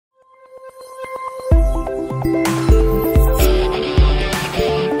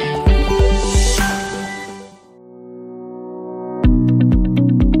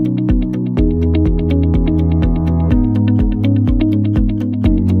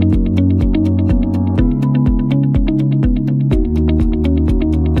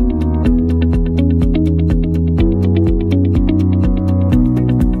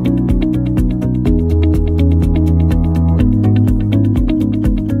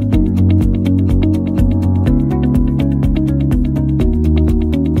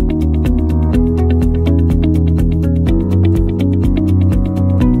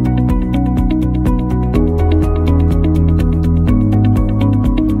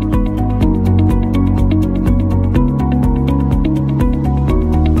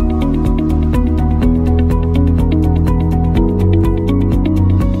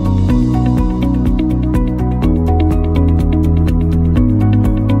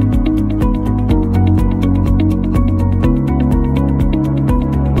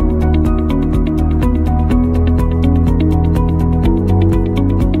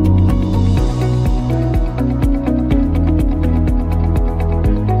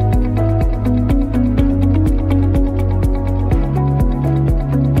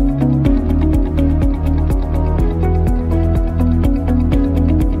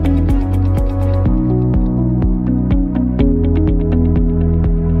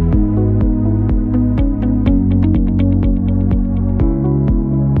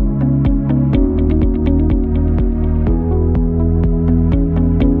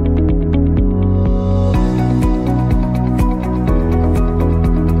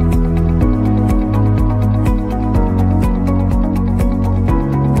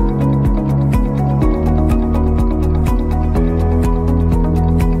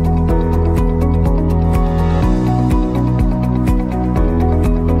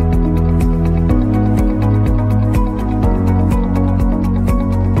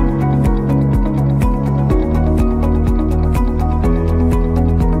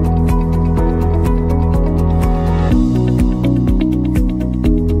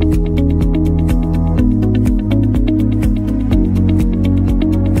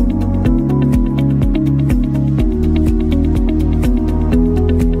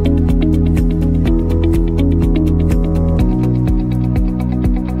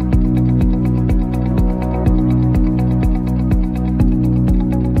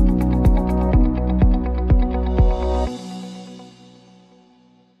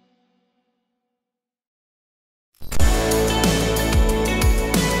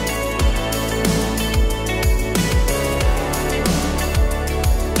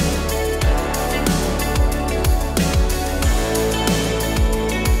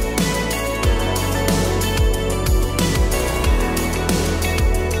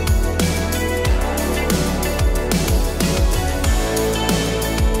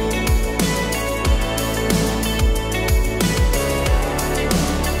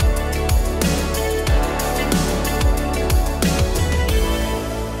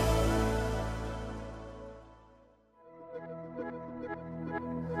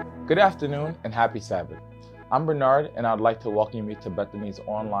Good afternoon and happy Sabbath. I'm Bernard and I'd like to welcome you to Bethany's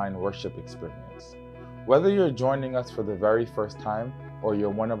online worship experience. Whether you're joining us for the very first time or you're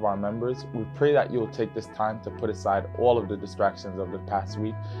one of our members, we pray that you'll take this time to put aside all of the distractions of the past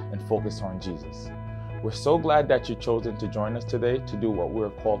week and focus on Jesus. We're so glad that you've chosen to join us today to do what we're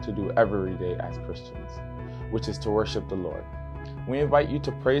called to do every day as Christians, which is to worship the Lord. We invite you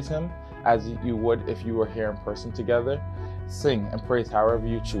to praise Him as you would if you were here in person together. Sing and praise however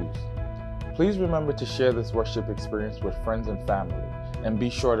you choose. Please remember to share this worship experience with friends and family, and be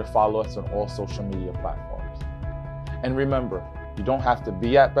sure to follow us on all social media platforms. And remember, you don't have to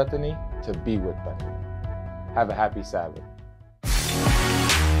be at Bethany to be with Bethany. Have a happy Sabbath.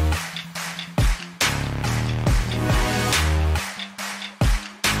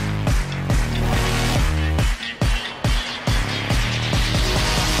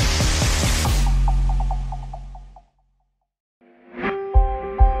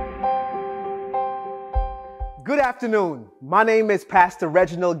 Good afternoon. My name is Pastor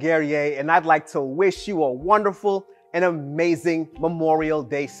Reginald Guerrier, and I'd like to wish you a wonderful and amazing Memorial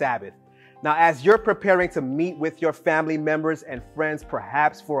Day Sabbath. Now, as you're preparing to meet with your family members and friends,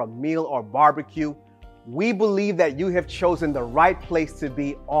 perhaps for a meal or barbecue, we believe that you have chosen the right place to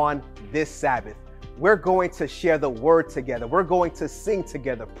be on this Sabbath. We're going to share the word together. We're going to sing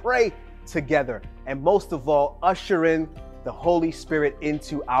together, pray together, and most of all, usher in the Holy Spirit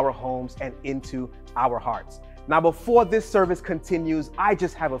into our homes and into our hearts. Now, before this service continues, I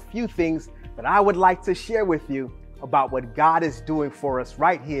just have a few things that I would like to share with you about what God is doing for us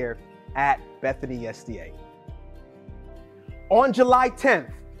right here at Bethany SDA. On July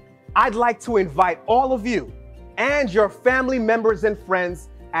 10th, I'd like to invite all of you and your family members and friends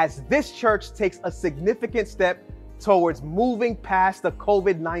as this church takes a significant step towards moving past the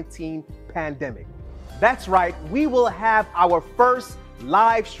COVID-19 pandemic. That's right, we will have our first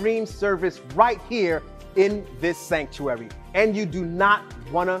live stream service right here in this sanctuary, and you do not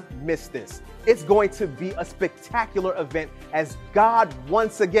want to miss this. It's going to be a spectacular event as God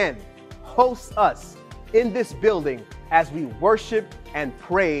once again hosts us in this building as we worship and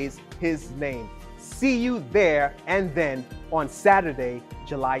praise His name. See you there and then on Saturday,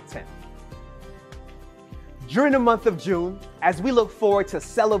 July 10th. During the month of June, as we look forward to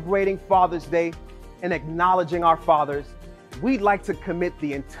celebrating Father's Day and acknowledging our fathers, we'd like to commit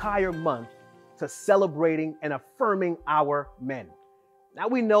the entire month to celebrating and affirming our men. Now,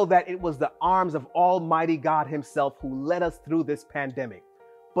 we know that it was the arms of Almighty God Himself who led us through this pandemic.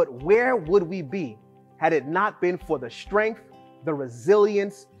 But where would we be had it not been for the strength, the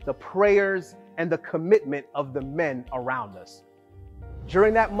resilience, the prayers, and the commitment of the men around us?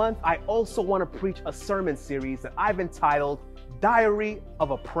 During that month, I also want to preach a sermon series that I've entitled Diary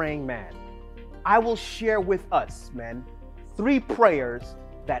of a Praying Man. I will share with us, men, 3 prayers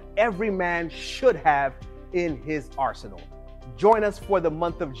that every man should have in his arsenal. Join us for the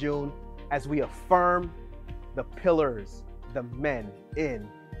month of June as we affirm the pillars, the men in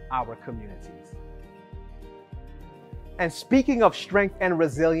our communities. And speaking of strength and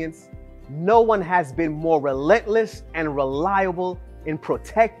resilience, no one has been more relentless and reliable in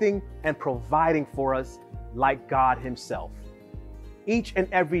protecting and providing for us like God Himself. Each and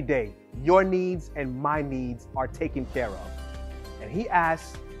every day, your needs and my needs are taken care of. And He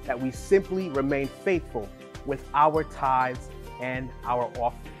asks that we simply remain faithful with our tithes and our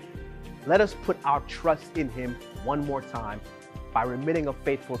offering. Let us put our trust in Him one more time by remitting a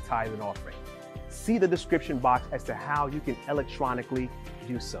faithful tithe and offering. See the description box as to how you can electronically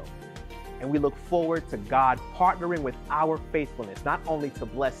do so. And we look forward to God partnering with our faithfulness, not only to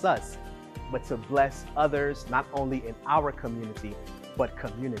bless us, but to bless others, not only in our community, but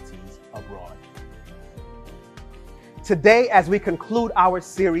communities abroad. Today, as we conclude our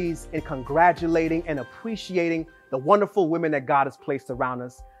series in congratulating and appreciating the wonderful women that God has placed around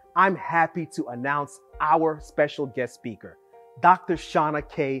us, I'm happy to announce our special guest speaker, Dr.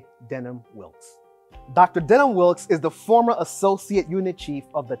 Seanna-Kaye Denham-Wilks. Dr. Denham-Wilks is the former Associate Unit Chief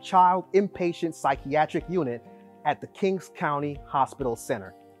of the Child Inpatient Psychiatric Unit at the Kings County Hospital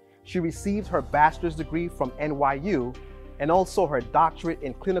Center. She received her bachelor's degree from NYU and also her doctorate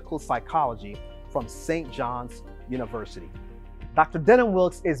in clinical psychology from St. John's University. Dr.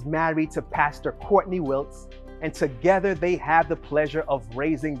 Denham-Wilks is married to Pastor Courtney Wilks, and together they have the pleasure of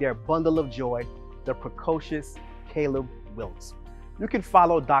raising their bundle of joy, the precocious Caleb Wilks. You can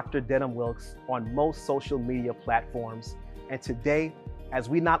follow Dr. Denham-Wilks on most social media platforms. And today, as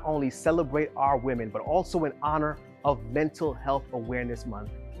we not only celebrate our women, but also in honor of Mental Health Awareness Month,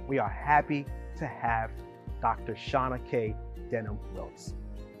 we are happy to have Dr. Seanna-Kaye Denham-Wilks.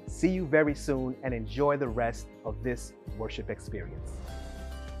 See you very soon and enjoy the rest of this worship experience.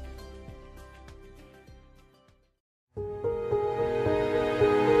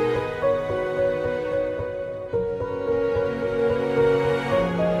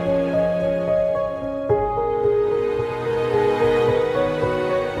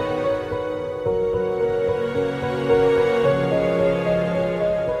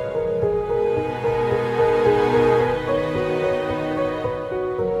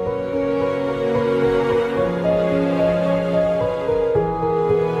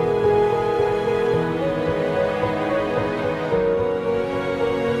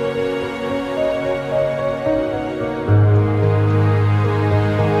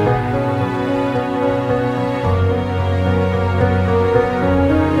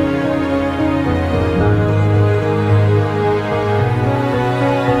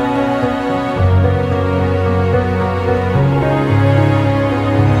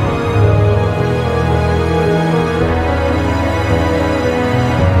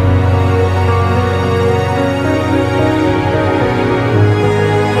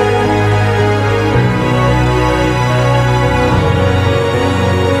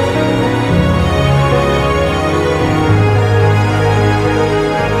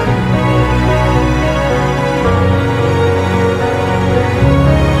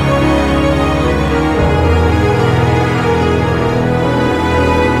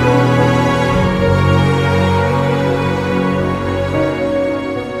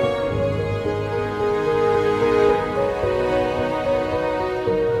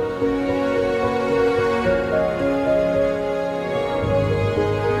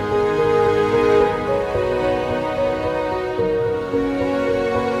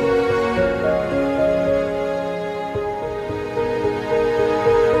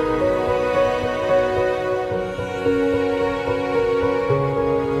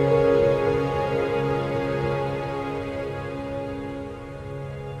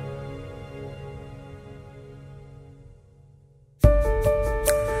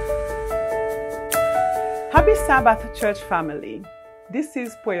 Sabbath church family, this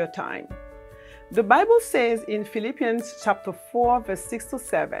is prayer time. The Bible says in Philippians chapter 4 verse 6 to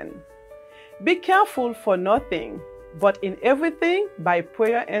 7, "Be careful for nothing, but in everything by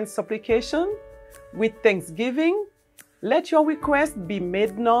prayer and supplication, with thanksgiving, let your requests be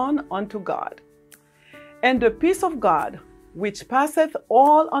made known unto God. And the peace of God, which passeth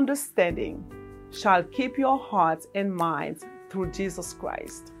all understanding, shall keep your hearts and minds through Jesus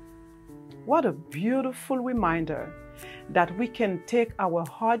Christ." What a beautiful reminder that we can take our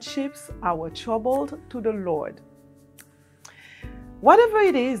hardships, our troubles to the Lord. Whatever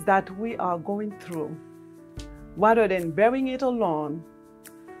it is that we are going through, rather than bearing it alone,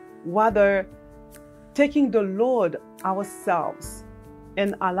 rather taking the load ourselves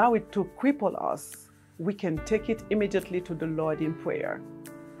and allow it to cripple us, we can take it immediately to the Lord in prayer,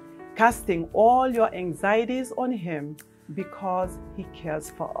 casting all your anxieties on Him because He cares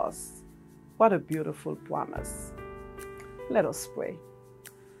for us. What a beautiful promise. Let us pray.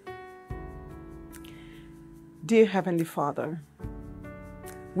 Dear Heavenly Father,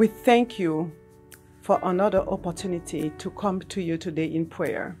 we thank you for another opportunity to come to you today in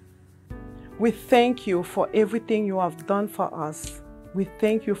prayer. We thank you for everything you have done for us. We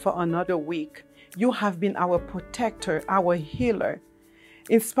thank you for another week. You have been our protector, our healer.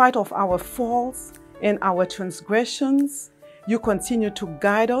 In spite of our faults and our transgressions, you continue to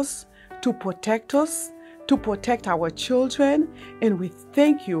guide us, to protect us, to protect our children, and we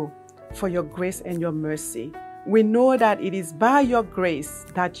thank you for your grace and your mercy. We know that it is by your grace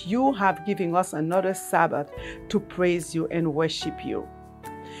that you have given us another Sabbath to praise you and worship you.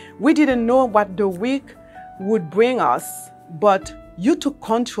 We didn't know what the week would bring us, but you took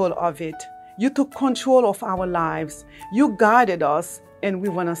control of it. You took control of our lives. You guided us, and we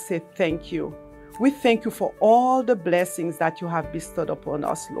want to say thank you. We thank you for all the blessings that you have bestowed upon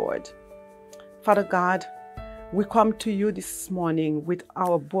us, Lord. Father God, we come to you this morning with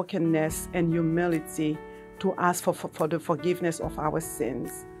our brokenness and humility to ask for the forgiveness of our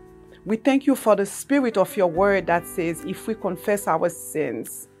sins. We thank you for the spirit of your word that says if we confess our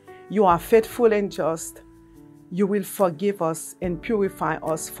sins, you are faithful and just. You will forgive us and purify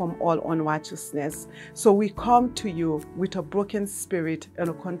us from all unrighteousness. So we come to you with a broken spirit and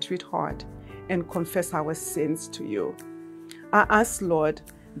a contrite heart and confess our sins to you. I ask, Lord,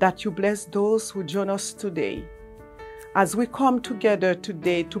 that you bless those who join us today. As we come together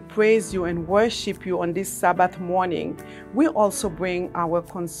today to praise you and worship you on this Sabbath morning, we also bring our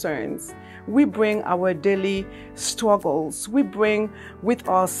concerns. We bring our daily struggles. We bring with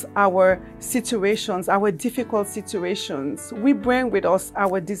us our situations, our difficult situations. We bring with us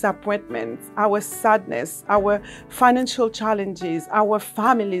our disappointments, our sadness, our financial challenges, our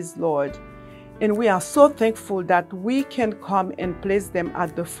families, Lord. And we are so thankful that we can come and place them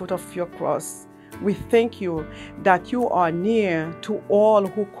at the foot of your cross. We thank you that you are near to all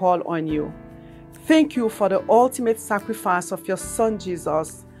who call on you. Thank you for the ultimate sacrifice of your Son,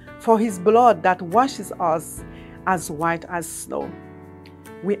 Jesus, for his blood that washes us as white as snow.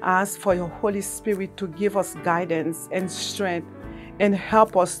 We ask for your Holy Spirit to give us guidance and strength and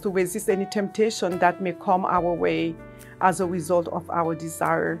help us to resist any temptation that may come our way as a result of our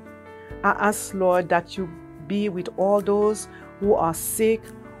desire. I ask, Lord, that you be with all those who are sick,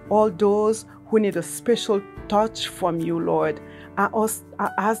 all those who need a special touch from you, Lord. I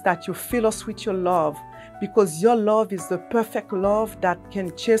ask that you fill us with your love, because your love is the perfect love that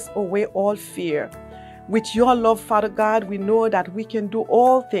can chase away all fear. With your love, Father God, we know that we can do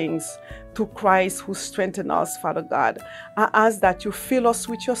all things through Christ who strengthens us, Father God. I ask that you fill us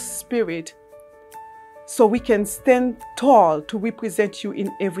with your Spirit so we can stand tall to represent you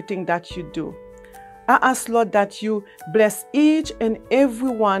in everything that you do. I ask, Lord, that you bless each and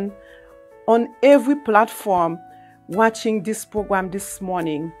every one on every platform watching this program this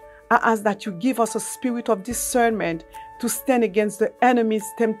morning. I ask that you give us a spirit of discernment to stand against the enemy's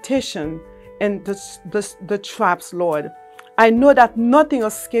temptation and the traps, Lord. I know that nothing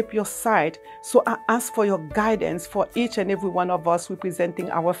escapes your sight, so I ask for your guidance for each and every one of us representing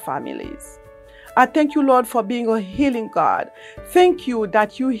our families. I thank you, Lord, for being a healing God. Thank you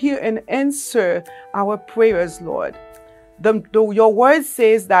that you hear and answer our prayers, Lord. Your word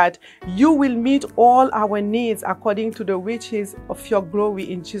says that you will meet all our needs according to the riches of your glory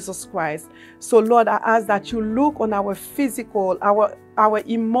in Jesus Christ. So, Lord, I ask that you look on our physical, our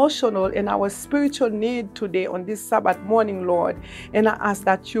emotional, and our spiritual need today on this Sabbath morning, Lord. And I ask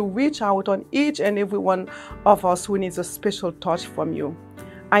that you reach out on each and every one of us who needs a special touch from you.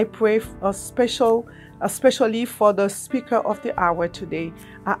 I pray especially for the speaker of the hour today.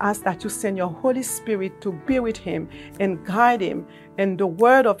 I ask that you send your Holy Spirit to be with him and guide him, and the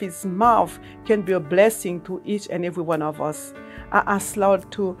word of his mouth can be a blessing to each and every one of us. I ask,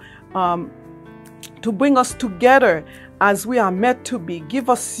 Lord, to bring us together as we are meant to be. Give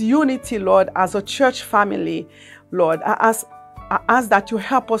us unity, Lord, as a church family, Lord. I ask that you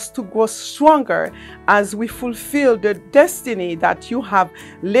help us to grow stronger as we fulfill the destiny that you have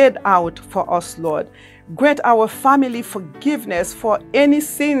laid out for us, Lord. Grant our family forgiveness for any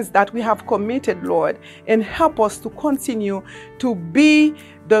sins that we have committed, Lord, and help us to continue to be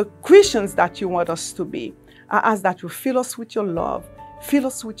the Christians that you want us to be. I ask that you fill us with your love, fill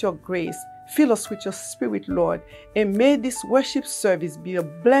us with your grace, fill us with your spirit, Lord, and may this worship service be a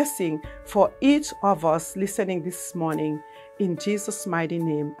blessing for each of us listening this morning. In Jesus' mighty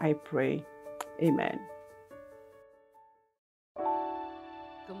name, I pray. Amen.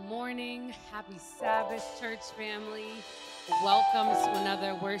 Good morning. Happy Sabbath, church family. Welcome to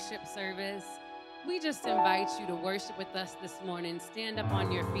another worship service. We just invite you to worship with us this morning. Stand up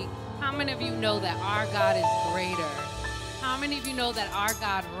on your feet. How many of you know that our God is greater? How many of you know that our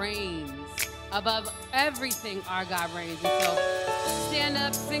God reigns? Above everything, our God reigns. And so stand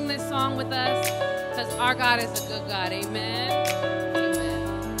up, sing this song with us, because our God is a good God. Amen. Amen.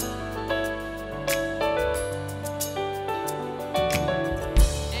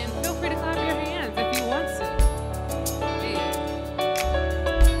 And feel free to clap your hands if you want to. Yeah.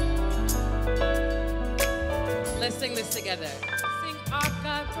 Let's sing this together. Sing, our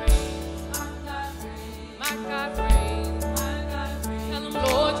God reigns. Our God reigns. My God reigns. My God reigns. Tell him,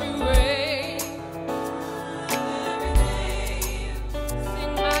 Lord, you reign.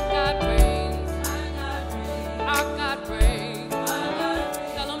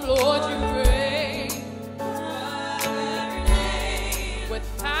 Lord, you reign with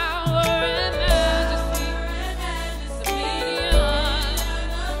power and majesty, dominion.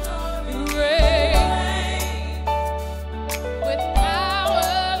 You reign with power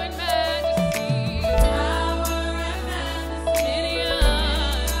and majesty, dominion.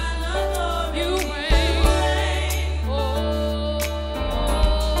 You reign. Oh,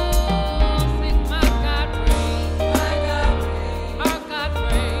 sing, my God reigns. Our God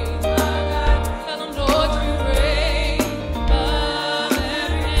reigns. Tell him, Lord, you reign above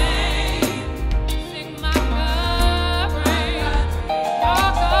every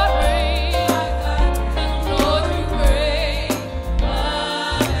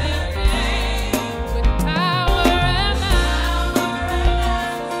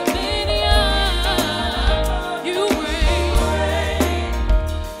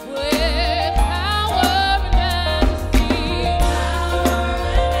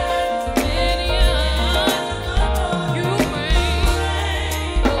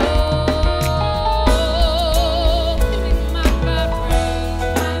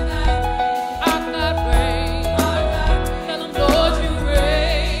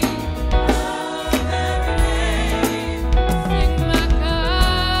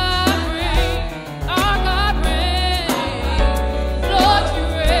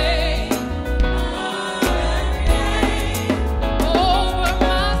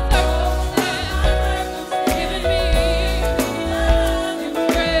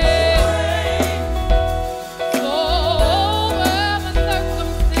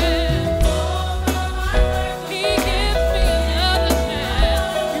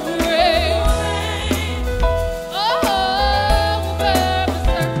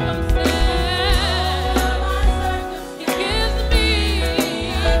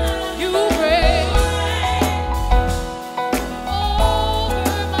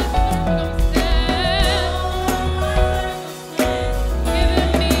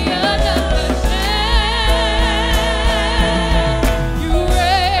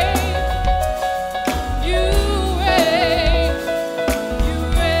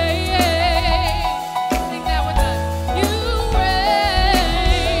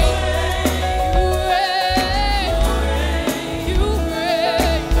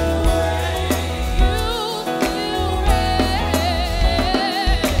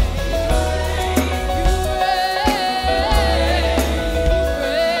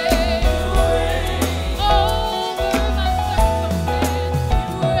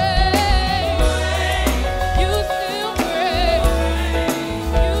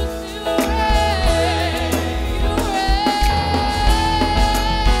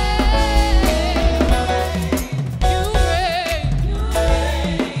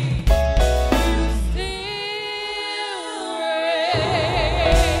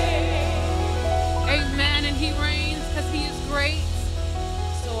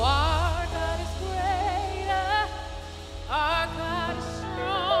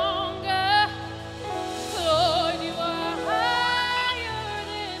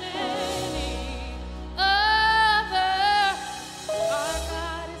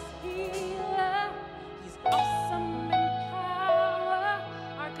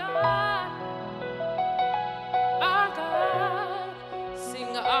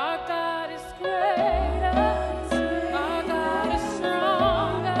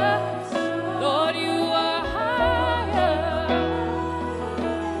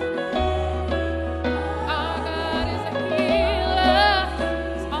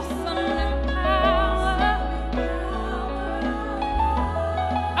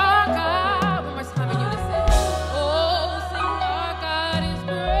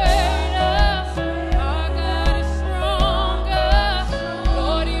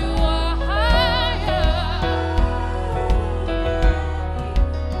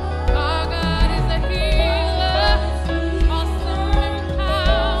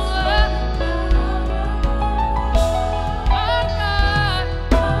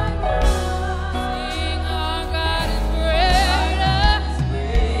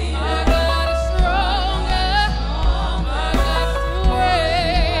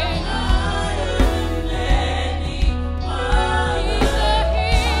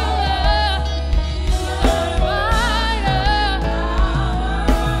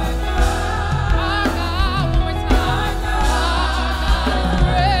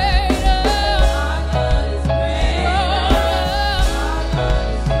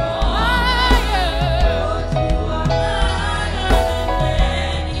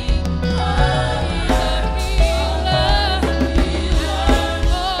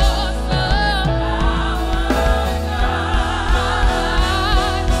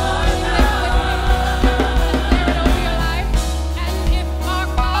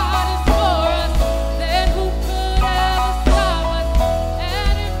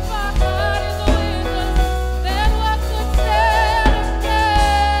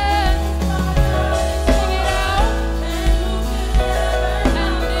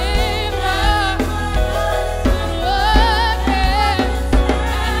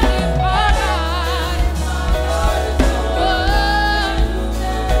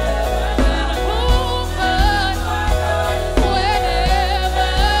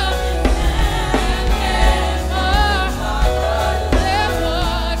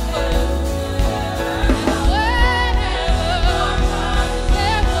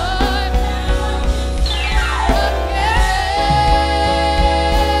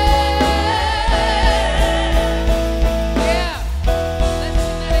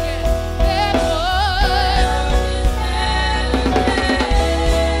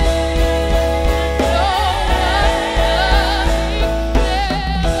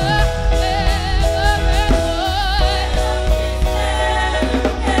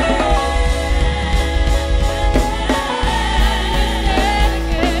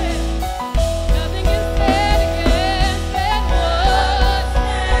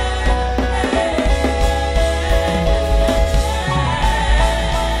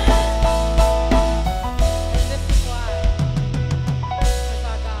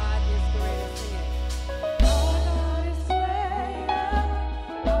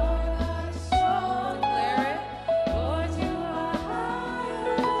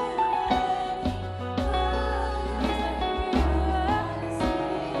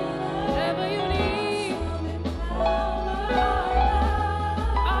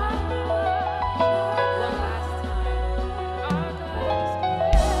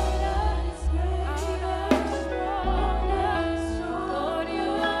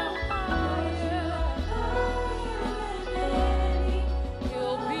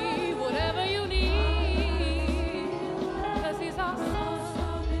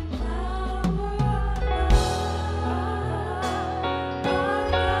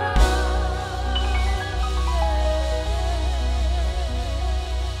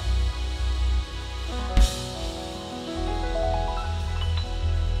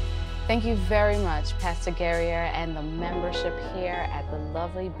Thank you very much, Pastor Guerrier and the membership here at the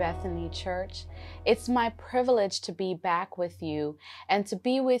lovely Bethany Church. It's my privilege to be back with you and to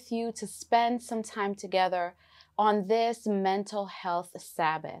be with you to spend some time together on this mental health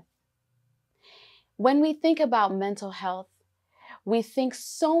Sabbath. When we think about mental health, we think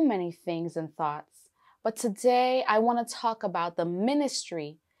so many things and thoughts, but today I want to talk about the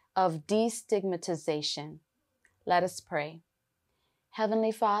ministry of destigmatization. Let us pray.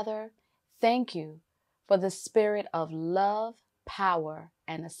 Heavenly Father, thank you for the spirit of love, power,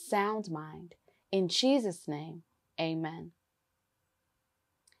 and a sound mind. In Jesus' name, amen.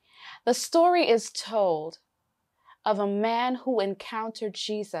 The story is told of a man who encountered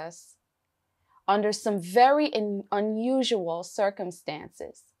Jesus under some very unusual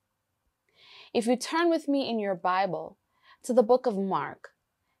circumstances. If you turn with me in your Bible to the book of Mark,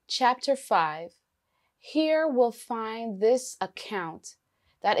 chapter 5, here we'll find this account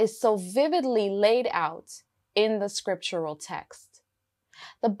that is so vividly laid out in the scriptural text.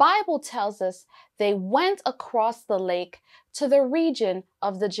 The Bible tells us they went across the lake to the region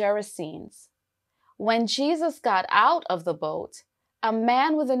of the Gerasenes. When Jesus got out of the boat, a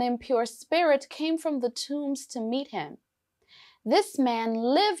man with an impure spirit came from the tombs to meet him. This man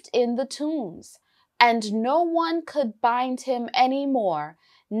lived in the tombs, and no one could bind him anymore,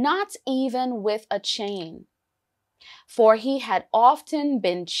 not even with a chain. For he had often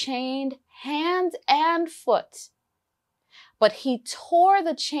been chained hand and foot. But he tore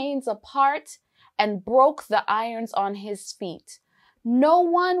the chains apart and broke the irons on his feet. No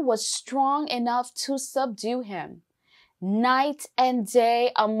one was strong enough to subdue him. Night and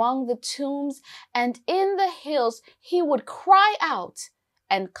day among the tombs and in the hills, he would cry out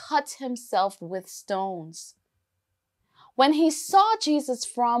and cut himself with stones. When he saw Jesus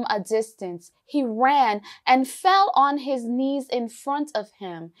from a distance, he ran and fell on his knees in front of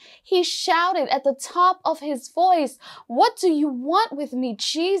him. He shouted at the top of his voice, "What do you want with me,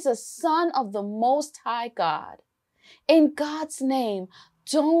 Jesus, Son of the Most High God? In God's name,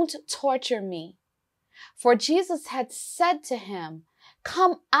 don't torture me." For Jesus had said to him,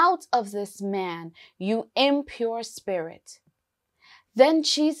 "Come out of this man, you impure spirit." Then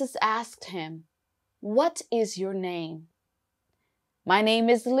Jesus asked him, "What is your name?" "My name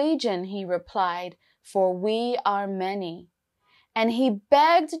is Legion," he replied, "for we are many." And he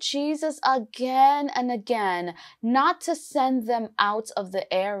begged Jesus again and again not to send them out of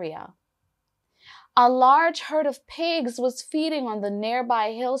the area. A large herd of pigs was feeding on the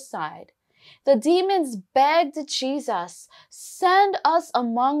nearby hillside. The demons begged Jesus, "Send us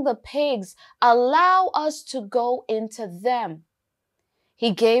among the pigs, allow us to go into them." He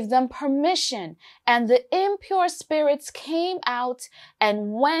gave them permission, and the impure spirits came out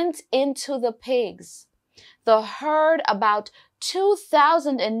and went into the pigs. The herd, about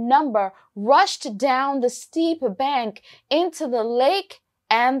 2,000 in number, rushed down the steep bank into the lake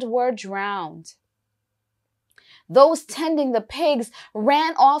and were drowned. Those tending the pigs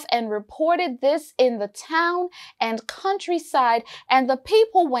ran off and reported this in the town and countryside, and the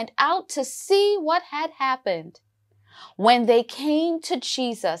people went out to see what had happened. When they came to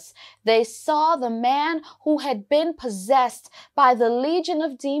Jesus, they saw the man who had been possessed by the legion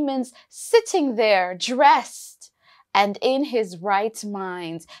of demons sitting there, dressed and in his right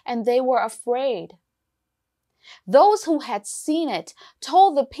mind, and they were afraid. Those who had seen it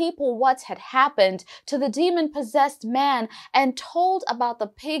told the people what had happened to the demon-possessed man and told about the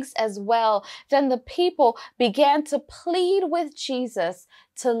pigs as well. Then the people began to plead with Jesus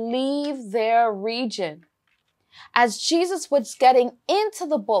to leave their region. As Jesus was getting into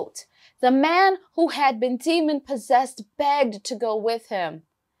the boat, the man who had been demon-possessed begged to go with him.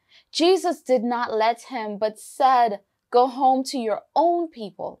 Jesus did not let him, but said, "Go home to your own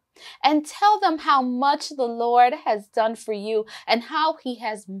people and tell them how much the Lord has done for you and how he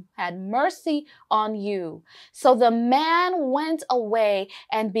has had mercy on you." So the man went away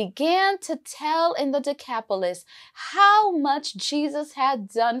and began to tell in the Decapolis how much Jesus had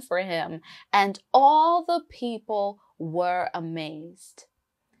done for him, and all the people were amazed.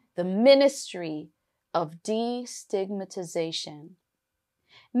 The ministry of destigmatization.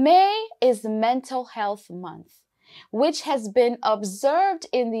 May is Mental Health Month, which has been observed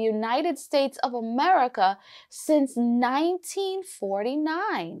in the United States of America since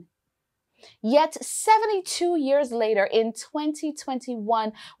 1949. Yet 72 years later, in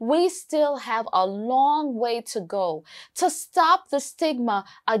 2021, we still have a long way to go to stop the stigma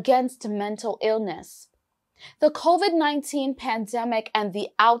against mental illness. The COVID-19 pandemic and the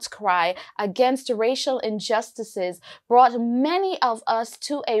outcry against racial injustices brought many of us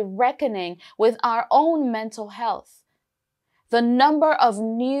to a reckoning with our own mental health. The number of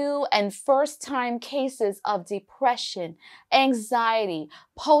new and first-time cases of depression, anxiety,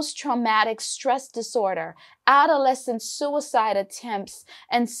 post-traumatic stress disorder, adolescent suicide attempts,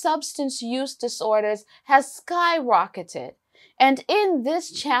 and substance use disorders has skyrocketed. And in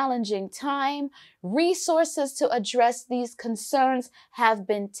this challenging time, resources to address these concerns have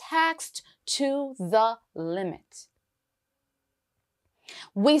been taxed to the limit.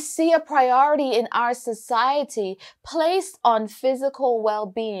 We see a priority in our society placed on physical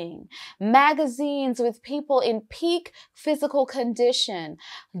well-being. Magazines with people in peak physical condition,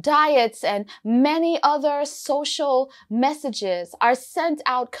 diets, and many other social messages are sent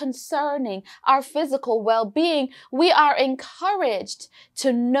out concerning our physical well-being. We are encouraged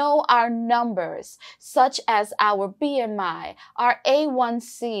to know our numbers, such as our BMI, our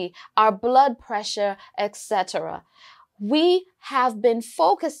A1C, our blood pressure, etc. We have been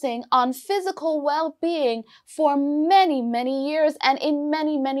focusing on physical well-being for many, many years and in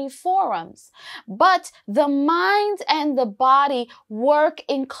many, many forums. But the mind and the body work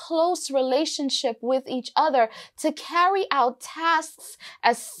in close relationship with each other to carry out tasks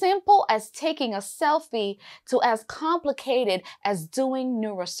as simple as taking a selfie to as complicated as doing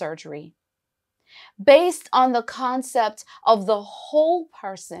neurosurgery. Based on the concept of the whole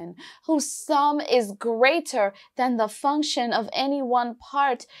person, whose sum is greater than the function of any one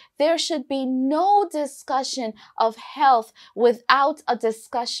part, there should be no discussion of health without a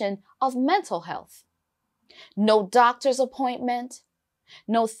discussion of mental health. No doctor's appointment,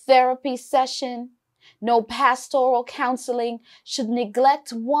 no therapy session, no pastoral counseling should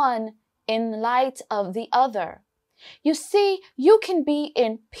neglect one in light of the other. You see, you can be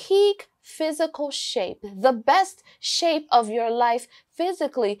in peak physical shape, the best shape of your life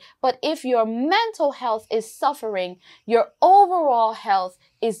physically, but if your mental health is suffering, your overall health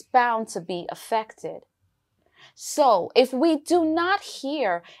is bound to be affected. So, if we do not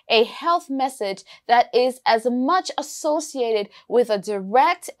hear a health message that is as much associated with a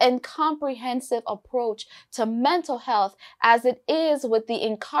direct and comprehensive approach to mental health as it is with the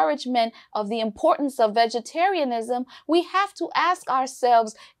encouragement of the importance of vegetarianism, we have to ask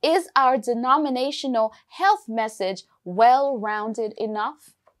ourselves, is our denominational health message well-rounded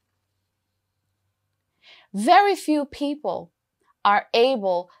enough? Very few people are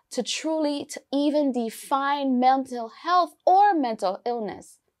able to truly even define mental health or mental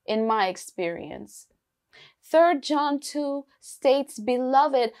illness, in my experience. 3 John 2 states,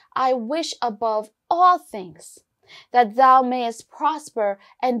 "Beloved, I wish above all things that thou mayest prosper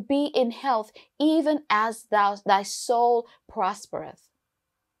and be in health, even as thy soul prospereth."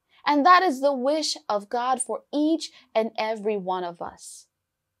 And that is the wish of God for each and every one of us.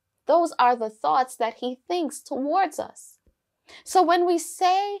 Those are the thoughts that He thinks towards us. So when we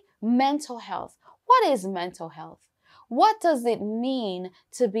say mental health, what is mental health? What does it mean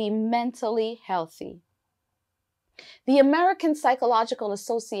to be mentally healthy? The American Psychological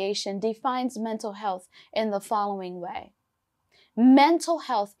Association defines mental health in the following way. Mental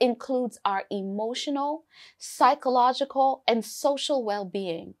health includes our emotional, psychological, and social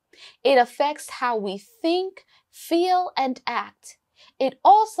well-being. It affects how we think, feel, and act. It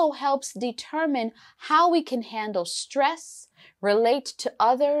also helps determine how we can handle stress, relate to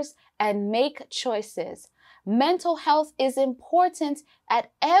others, and make choices. Mental health is important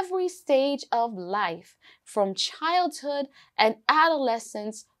at every stage of life, from childhood and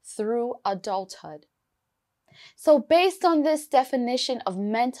adolescence through adulthood. So based on this definition of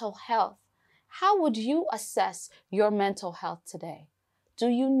mental health, how would you assess your mental health today? Do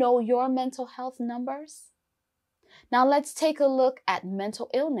you know your mental health numbers? Now let's take a look at mental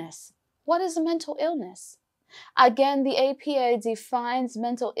illness. What is a mental illness? Again, the APA defines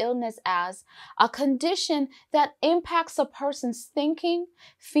mental illness as a condition that impacts a person's thinking,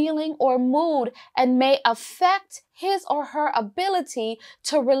 feeling, or mood and may affect his or her ability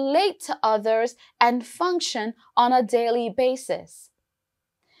to relate to others and function on a daily basis.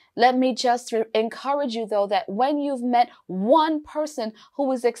 Let me just encourage you, though, that when you've met one person who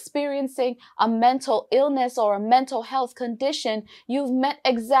is experiencing a mental illness or a mental health condition, you've met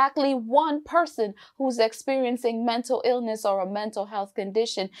exactly one person who's experiencing mental illness or a mental health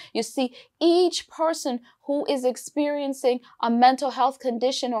condition. You see, each person who is experiencing a mental health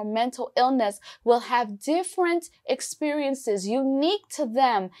condition or mental illness will have different experiences unique to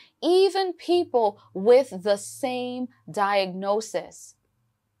them, even people with the same diagnosis.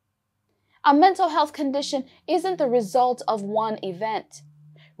 A mental health condition isn't the result of one event.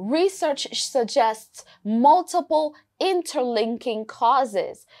 Research suggests multiple interlinking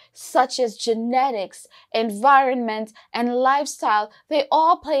causes such as genetics, environment, and lifestyle. They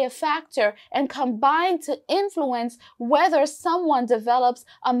all play a factor and combine to influence whether someone develops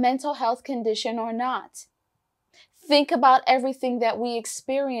a mental health condition or not. Think about everything that we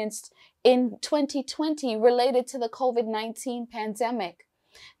experienced in 2020 related to the COVID-19 pandemic.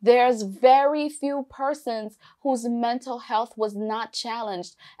 There's very few persons whose mental health was not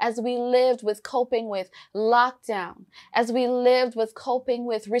challenged as we lived with coping with lockdown, as we lived with coping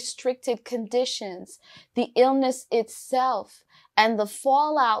with restricted conditions, the illness itself, and the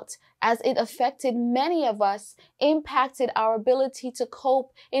fallout as it affected many of us impacted our ability to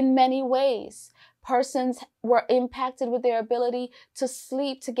cope in many ways. Persons were impacted with their ability to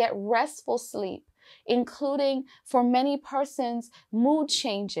sleep, to get restful sleep, including for many persons, mood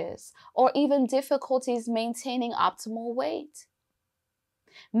changes or even difficulties maintaining optimal weight.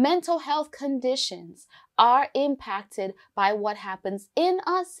 Mental health conditions are impacted by what happens in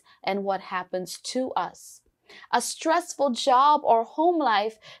us and what happens to us. A stressful job or home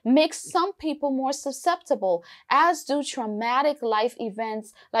life makes some people more susceptible, as do traumatic life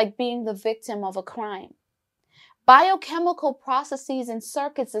events like being the victim of a crime. Biochemical processes and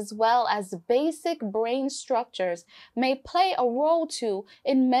circuits, as well as basic brain structures, may play a role too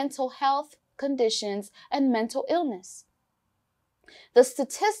in mental health conditions and mental illness. The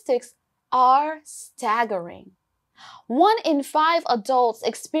statistics are staggering. 1 in 5 adults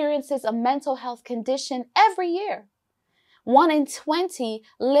experiences a mental health condition every year. 1 in 20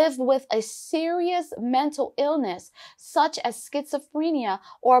 live with a serious mental illness, such as schizophrenia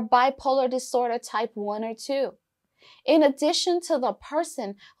or bipolar disorder type 1 or 2. In addition to the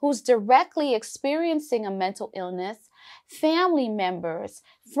person who's directly experiencing a mental illness, family members,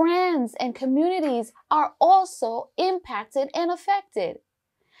 friends, and communities are also impacted and affected.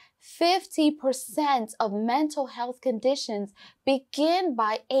 50% of mental health conditions begin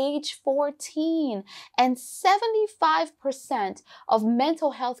by age 14, and 75% of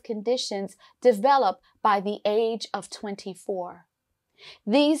mental health conditions develop by the age of 24.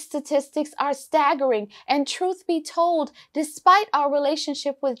 These statistics are staggering, and truth be told, despite our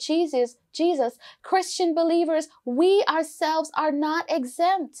relationship with Jesus, Christian believers, we ourselves are not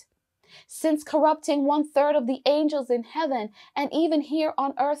exempt. Since corrupting 1/3 of the angels in heaven and even here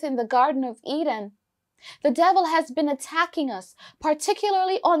on earth in the Garden of Eden, the devil has been attacking us,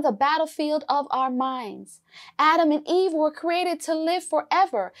 particularly on the battlefield of our minds. Adam and Eve were created to live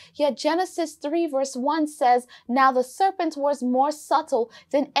forever, yet Genesis 3 verse 1 says, "Now the serpent was more subtle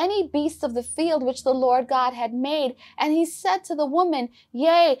than any beast of the field which the Lord God had made. And he said to the woman,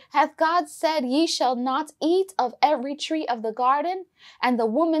 Yea, hath God said, Ye shall not eat of every tree of the garden? And the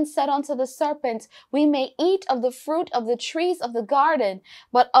woman said unto the serpent, We may eat of the fruit of the trees of the garden,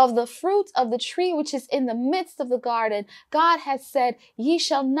 but of the fruit of the tree which is in the midst of the garden, God hath said, Ye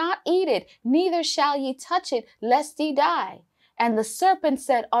shall not eat it, neither shall ye touch it, lest ye die. And the serpent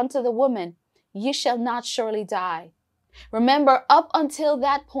said unto the woman, Ye shall not surely die." Remember, up until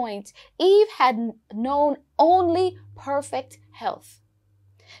that point, Eve had known only perfect health,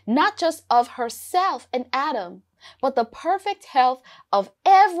 not just of herself and Adam, but the perfect health of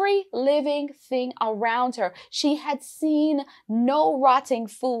every living thing around her. She had seen no rotting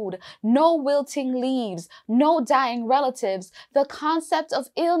food, no wilting leaves, no dying relatives. The concept of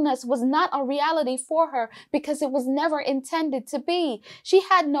illness was not a reality for her because it was never intended to be. She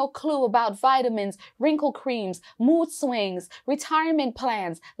had no clue about vitamins, wrinkle creams, mood swings, retirement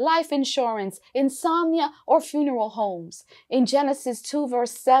plans, life insurance, insomnia, or funeral homes. In Genesis 2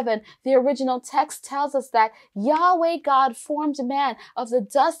 verse 7, the original text tells us that Yahweh God formed man of the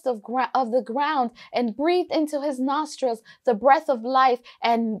dust of the ground and breathed into his nostrils the breath of life,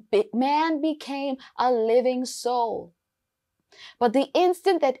 and man became a living soul. But the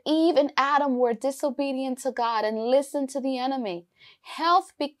instant that Eve and Adam were disobedient to God and listened to the enemy,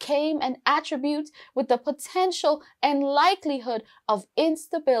 health became an attribute with the potential and likelihood of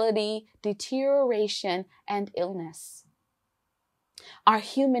instability, deterioration, and illness. Our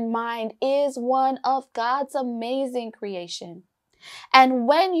human mind is one of God's amazing creation. And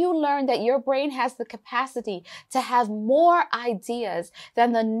when you learn that your brain has the capacity to have more ideas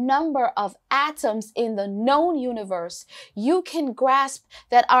than the number of atoms in the known universe, you can grasp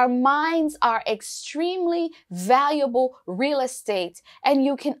that our minds are extremely valuable real estate, and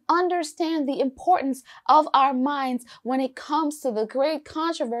you can understand the importance of our minds when it comes to the great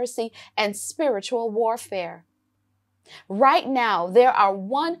controversy and spiritual warfare. Right now, there are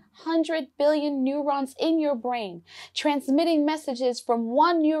 100 billion neurons in your brain, transmitting messages from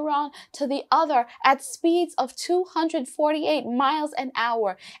one neuron to the other at speeds of 248 miles an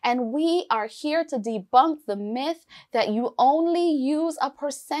hour. And we are here to debunk the myth that you only use a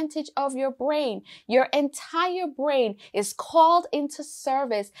percentage of your brain. Your entire brain is called into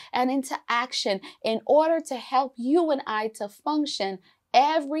service and into action in order to help you and I to function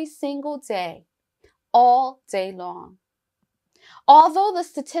every single day, all day long. Although the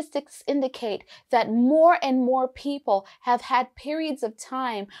statistics indicate that more and more people have had periods of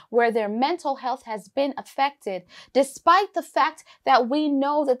time where their mental health has been affected, despite the fact that we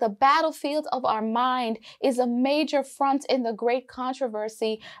know that the battlefield of our mind is a major front in the great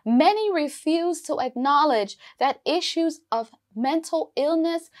controversy, many refuse to acknowledge that issues of mental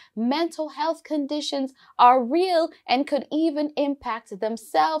illness, mental health conditions are real and could even impact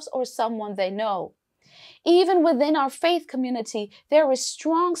themselves or someone they know. Even within our faith community, there is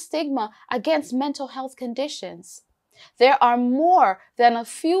strong stigma against mental health conditions. There are more than a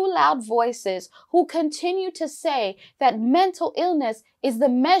few loud voices who continue to say that mental illness is the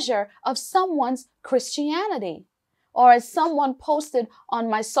measure of someone's Christianity. Or as someone posted on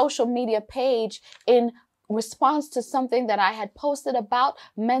my social media page in response to something that I had posted about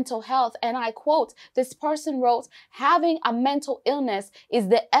mental health, and I quote, this person wrote, "Having a mental illness is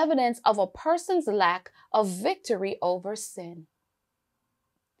the evidence of a person's lack of victory over sin."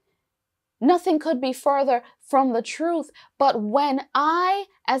 Nothing could be further from the truth, but when I,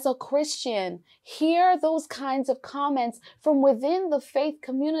 as a Christian, hear those kinds of comments from within the faith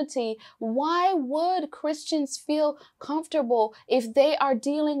community, why would Christians feel comfortable if they are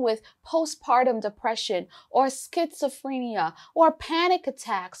dealing with postpartum depression or schizophrenia or panic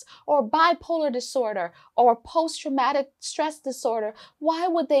attacks or bipolar disorder or post-traumatic stress disorder? Why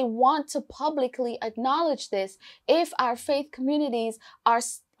would they want to publicly acknowledge this if our faith communities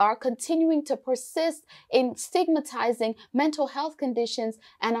are continuing to persist in stigmatizing mental health conditions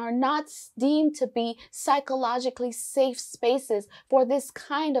and are not deemed to be psychologically safe spaces for this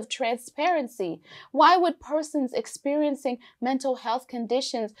kind of transparency? Why would persons experiencing mental health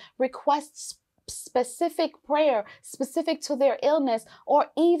conditions request specific prayer specific to their illness,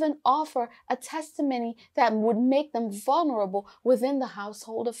 or even offer a testimony that would make them vulnerable within the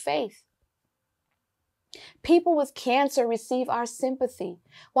household of faith? People with cancer receive our sympathy,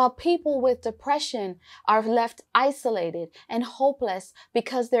 while people with depression are left isolated and hopeless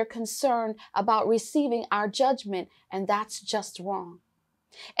because they're concerned about receiving our judgment, and that's just wrong.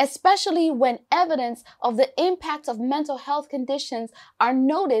 Especially when evidence of the impact of mental health conditions are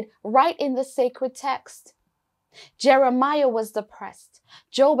noted right in the sacred text. Jeremiah was depressed.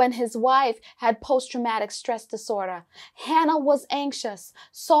 Job and his wife had post-traumatic stress disorder. Hannah was anxious.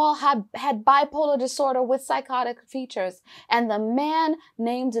 Saul had bipolar disorder with psychotic features. And the man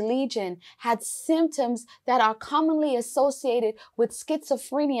named Legion had symptoms that are commonly associated with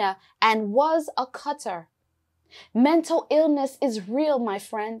schizophrenia and was a cutter. Mental illness is real, my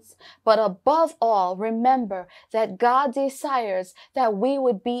friends, but above all, remember that God desires that we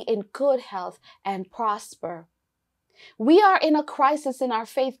would be in good health and prosper. We are in a crisis in our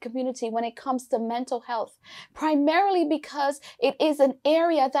faith community when it comes to mental health, primarily because it is an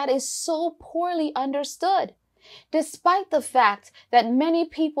area that is so poorly understood. Despite the fact that many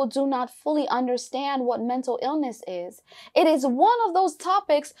people do not fully understand what mental illness is, it is one of those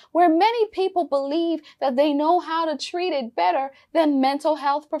topics where many people believe that they know how to treat it better than mental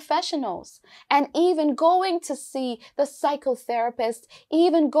health professionals. And even going to see the psychotherapist,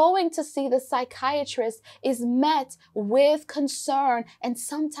 even going to see the psychiatrist is met with concern and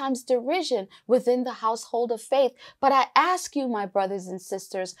sometimes derision within the household of faith. But I ask you, my brothers and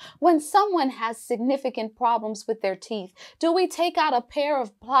sisters, when someone has significant problems with their teeth, do we take out a pair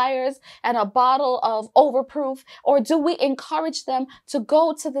of pliers and a bottle of overproof, or do we encourage them to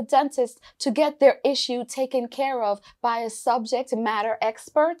go to the dentist to get their issue taken care of by a subject matter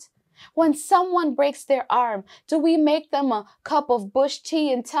expert? When someone breaks their arm, do we make them a cup of bush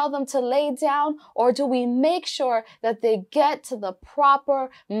tea and tell them to lay down, or do we make sure that they get to the proper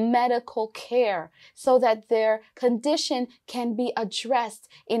medical care so that their condition can be addressed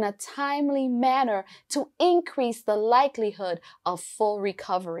in a timely manner to increase the likelihood of full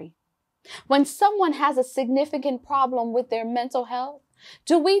recovery? When someone has a significant problem with their mental health,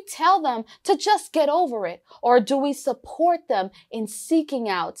 do we tell them to just get over it, or do we support them in seeking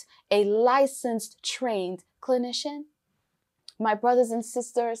out a licensed, trained clinician? My brothers and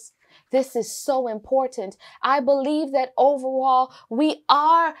sisters, This is so important. I believe that overall, we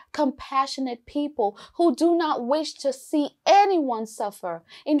are compassionate people who do not wish to see anyone suffer.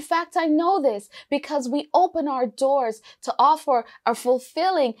 In fact, I know this because we open our doors to offer a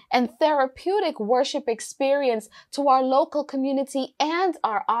fulfilling and therapeutic worship experience to our local community and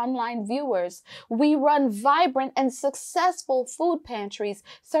our online viewers. We run vibrant and successful food pantries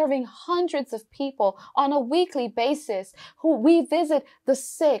serving hundreds of people on a weekly basis. We visit the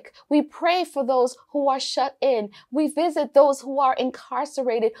sick. We pray for those who are shut in. We visit those who are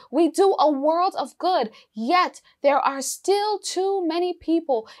incarcerated. We do a world of good. Yet there are still too many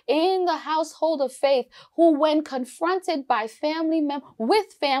people in the household of faith who, when confronted by family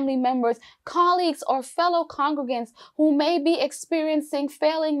members, colleagues, or fellow congregants who may be experiencing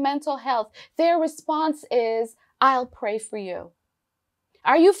failing mental health, their response is, "I'll pray for you."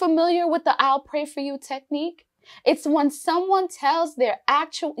 Are you familiar with the "I'll pray for you" technique? It's when someone tells their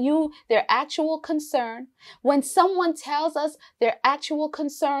actual concern, when someone tells us their actual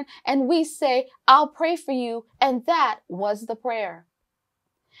concern, and we say, "I'll pray for you," and that was the prayer.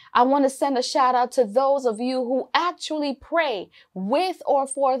 I want to send a shout out to those of you who actually pray with or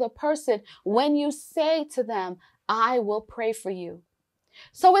for the person when you say to them, "I will pray for you."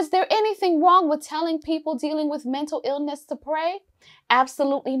 So is there anything wrong with telling people dealing with mental illness to pray?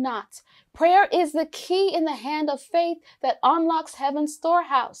 Absolutely not. Prayer is the key in the hand of faith that unlocks heaven's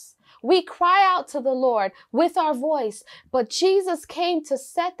storehouse. We cry out to the Lord with our voice, but Jesus came to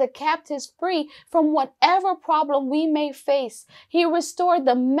set the captives free from whatever problem we may face. He restored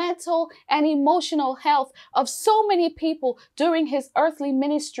the mental and emotional health of so many people during his earthly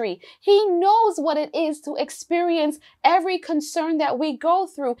ministry. He knows what it is to experience every concern that we go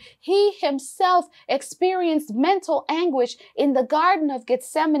through. He himself experienced mental anguish in the Garden of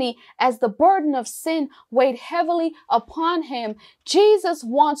Gethsemane as the burden of sin weighed heavily upon him. Jesus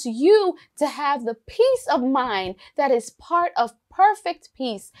wants you to have the peace of mind that is part of perfect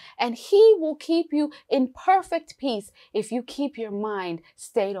peace, and he will keep you in perfect peace if you keep your mind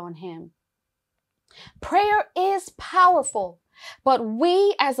stayed on him. Prayer is powerful, but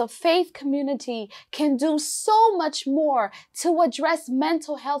we as a faith community can do so much more to address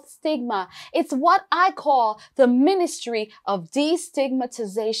mental health stigma. It's what I call the ministry of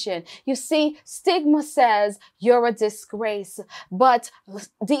destigmatization. You see, stigma says you're a disgrace, but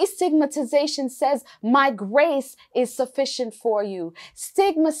destigmatization says my grace is sufficient for you.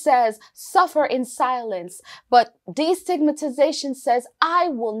 Stigma says suffer in silence, but destigmatization says I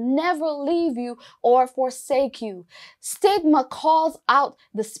will never leave you or forsake you. Stigma calls out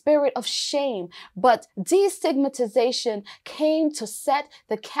the spirit of shame, but destigmatization came to set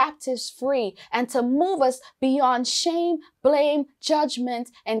the captives free and to move us beyond shame, blame, judgment,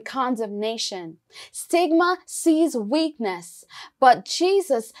 and condemnation. Stigma sees weakness, but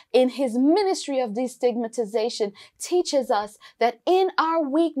Jesus, in his ministry of destigmatization, teaches us that in our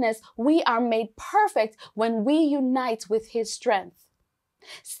weakness, we are made perfect when we unite with his strength.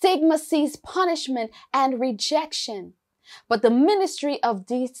 Stigma sees punishment and rejection, but the ministry of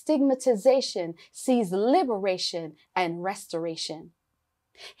destigmatization sees liberation and restoration.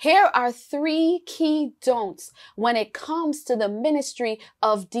 Here are 3 key don'ts when it comes to the ministry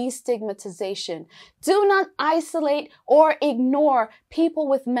of destigmatization. Do not isolate or ignore people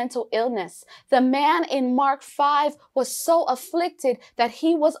with mental illness. The man in Mark 5 was so afflicted that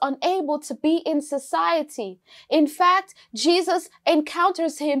he was unable to be in society. In fact, Jesus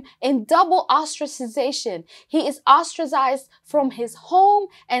encounters him in double ostracization. He is ostracized from his home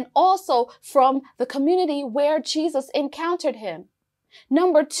and also from the community where Jesus encountered him.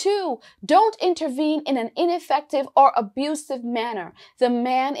 Number 2, don't intervene in an ineffective or abusive manner. The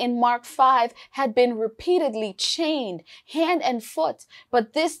man in Mark 5 had been repeatedly chained hand and foot,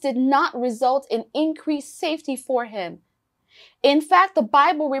 but this did not result in increased safety for him. In fact, the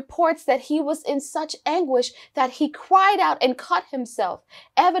Bible reports that he was in such anguish that he cried out and cut himself,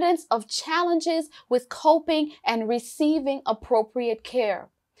 evidence of challenges with coping and receiving appropriate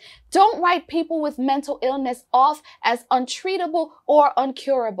care. Don't write people with mental illness off as untreatable or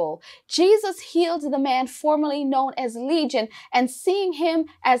uncurable. Jesus healed the man formerly known as Legion, and seeing him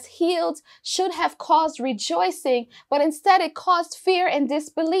as healed should have caused rejoicing, but instead it caused fear and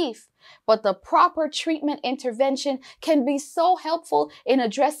disbelief. But the proper treatment intervention can be so helpful in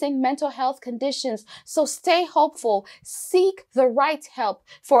addressing mental health conditions. So stay hopeful, seek the right help,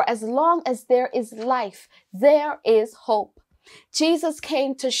 for as long as there is life, there is hope. Jesus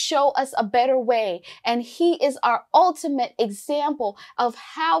came to show us a better way, and he is our ultimate example of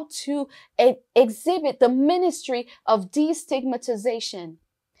how to exhibit the ministry of destigmatization.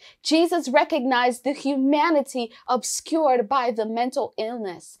 Jesus recognized the humanity obscured by the mental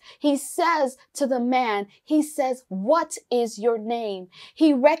illness. He says to the man, he says, "What is your name?"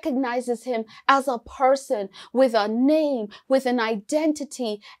 He recognizes him as a person with a name, with an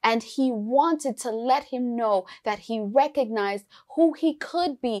identity, and he wanted to let him know that he recognized who he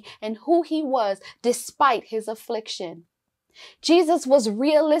could be and who he was despite his affliction. Jesus was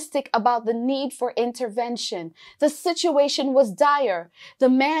realistic about the need for intervention. The situation was dire. The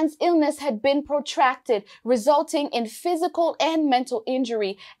man's illness had been protracted, resulting in physical and mental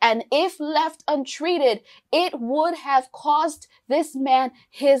injury. And if left untreated, it would have cost this man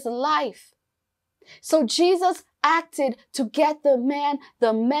his life. So Jesus acted to get the man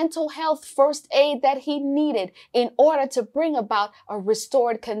the mental health first aid that he needed in order to bring about a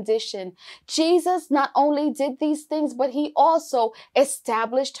restored condition. Jesus not only did these things, but he also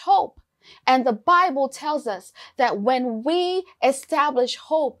established hope. And the Bible tells us that when we establish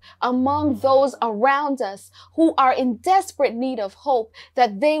hope among those around us who are in desperate need of hope,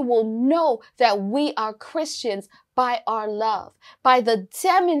 that they will know that we are Christians by our love, by the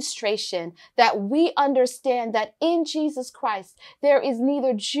demonstration that we understand that in Jesus Christ, there is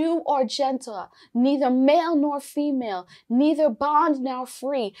neither Jew or Gentile, neither male nor female, neither bond nor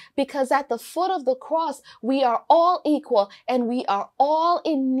free, because at the foot of the cross, we are all equal and we are all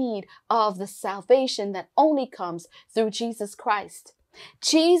in need of the salvation that only comes through Jesus Christ.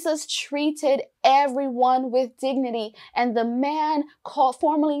 Jesus treated everyone with dignity, and the man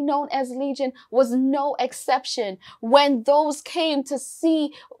formerly known as Legion was no exception. When those came to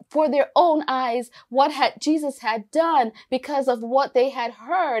see for their own eyes what Jesus had done because of what they had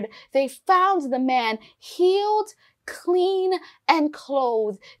heard, they found the man healed, clean, and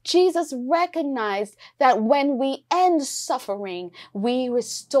clothed. Jesus recognized that when we end suffering, we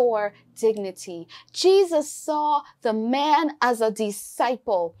restore dignity. Jesus saw the man as a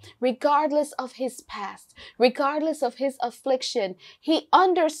disciple, regardless of his past, regardless of his affliction. He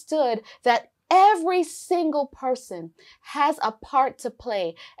understood that every single person has a part to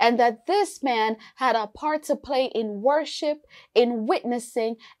play, and that this man had a part to play in worship, in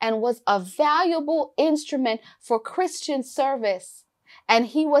witnessing, and was a valuable instrument for Christian service. And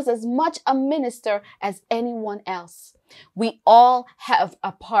he was as much a minister as anyone else. We all have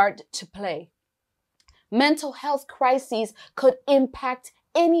a part to play. Mental health crises could impact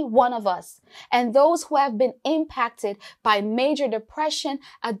any one of us, and those who have been impacted by major depression,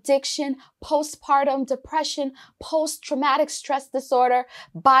 addiction, postpartum depression, post-traumatic stress disorder,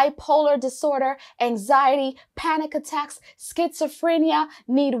 bipolar disorder, anxiety, panic attacks, schizophrenia,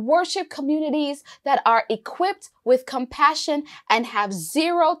 need worship communities that are equipped with compassion and have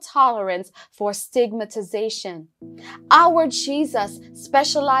zero tolerance for stigmatization. Our Jesus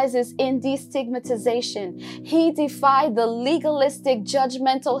specializes in destigmatization. He defied the legalistic,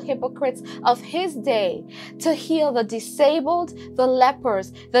 judgmental hypocrites of his day to heal the disabled, the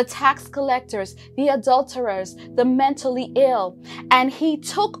lepers, the tax collectors, the adulterers, the mentally ill. And he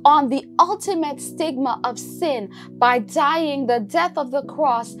took on the ultimate stigma of sin by dying the death of the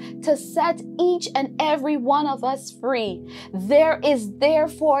cross to set each and every one of us free. There is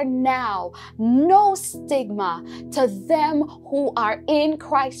therefore now no stigma to them who are in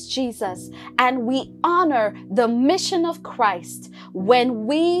Christ Jesus, and we honor the mission of Christ when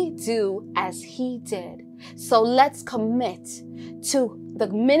we do as he did. So let's commit to the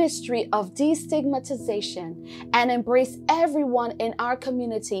ministry of destigmatization and embrace everyone in our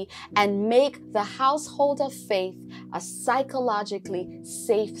community and make the household of faith a psychologically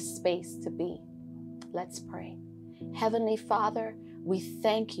safe space to be. Let's pray. Heavenly Father, we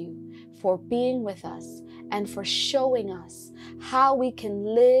thank you for being with us and for showing us how we can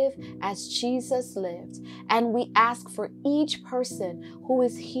live as Jesus lived. And we ask for each person who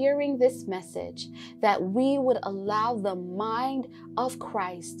is hearing this message that we would allow the mind of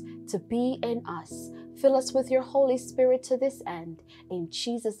Christ to be in us. Fill us with your Holy Spirit to this end. In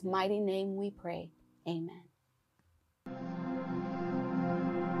Jesus' mighty name we pray. Amen.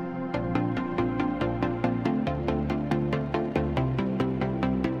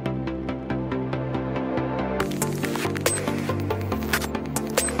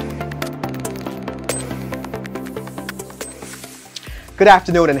 Good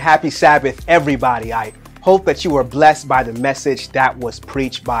afternoon and happy Sabbath, everybody. I hope that you were blessed by the message that was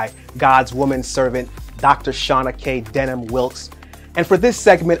preached by God's woman servant, Dr. Seanna-Kaye Denham-Wilks. And for this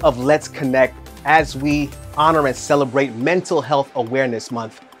segment of Let's Connect, as we honor and celebrate Mental Health Awareness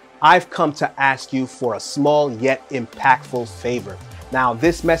Month, I've come to ask you for a small yet impactful favor. Now,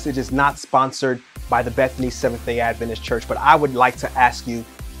 this message is not sponsored by the Bethany Seventh-day Adventist Church, but I would like to ask you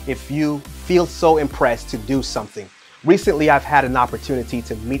if you feel so impressed to do something. Recently, I've had an opportunity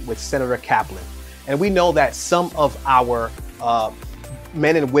to meet with Senator Kaplan, and we know that some of our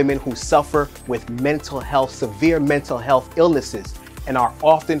men and women who suffer with severe mental health illnesses and are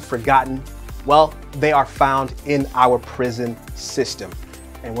often forgotten, well, they are found in our prison system.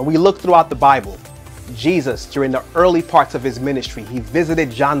 And when we look throughout the Bible, Jesus, during the early parts of his ministry, he visited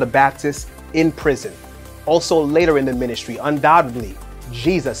John the Baptist in prison. Also later in the ministry, undoubtedly,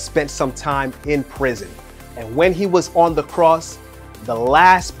 Jesus spent some time in prison. And when he was on the cross, the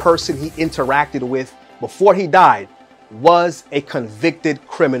last person he interacted with before he died was a convicted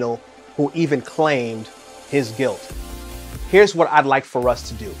criminal who even claimed his guilt. Here's what I'd like for us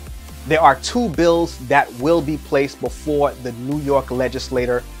to do. There are two bills that will be placed before the New York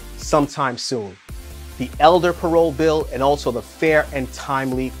legislature sometime soon. The elder parole bill and also the fair and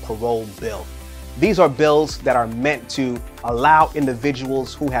timely parole bill. These are bills that are meant to allow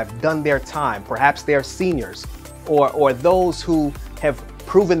individuals who have done their time, perhaps they're seniors, or those who have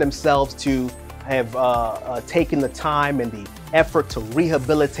proven themselves to have taken the time and the effort to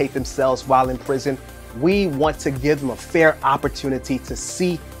rehabilitate themselves while in prison. We want to give them a fair opportunity to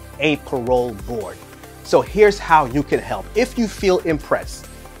see a parole board. So here's how you can help. If you feel impressed,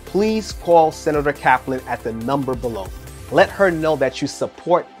 please call Senator Kaplan at the number below. Let her know that you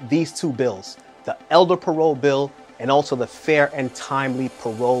support these two bills, the elder parole bill and also the fair and timely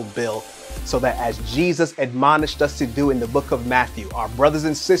parole bill, so that as Jesus admonished us to do in the book of Matthew, our brothers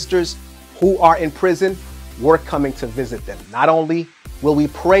and sisters who are in prison, we're coming to visit them. Not only will we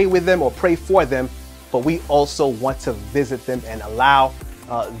pray with them or pray for them, but we also want to visit them and allow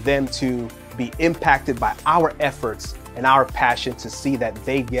them to be impacted by our efforts and our passion to see that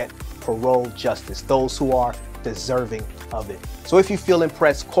they get parole justice, those who are deserving of it. So if you feel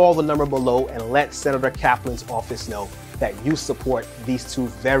impressed, call the number below and let Senator Kaplan's office know that you support these two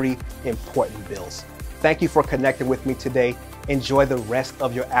very important bills. Thank you for connecting with me today. Enjoy the rest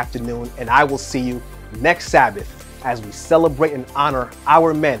of your afternoon, and I will see you next Sabbath as we celebrate and honor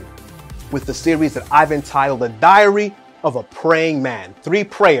our men with the series that I've entitled The Diary of a Praying Man. 3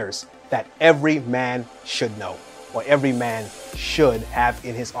 prayers that every man should know, or every man should have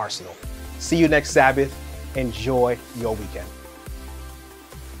in his arsenal. See you next Sabbath. Enjoy your weekend.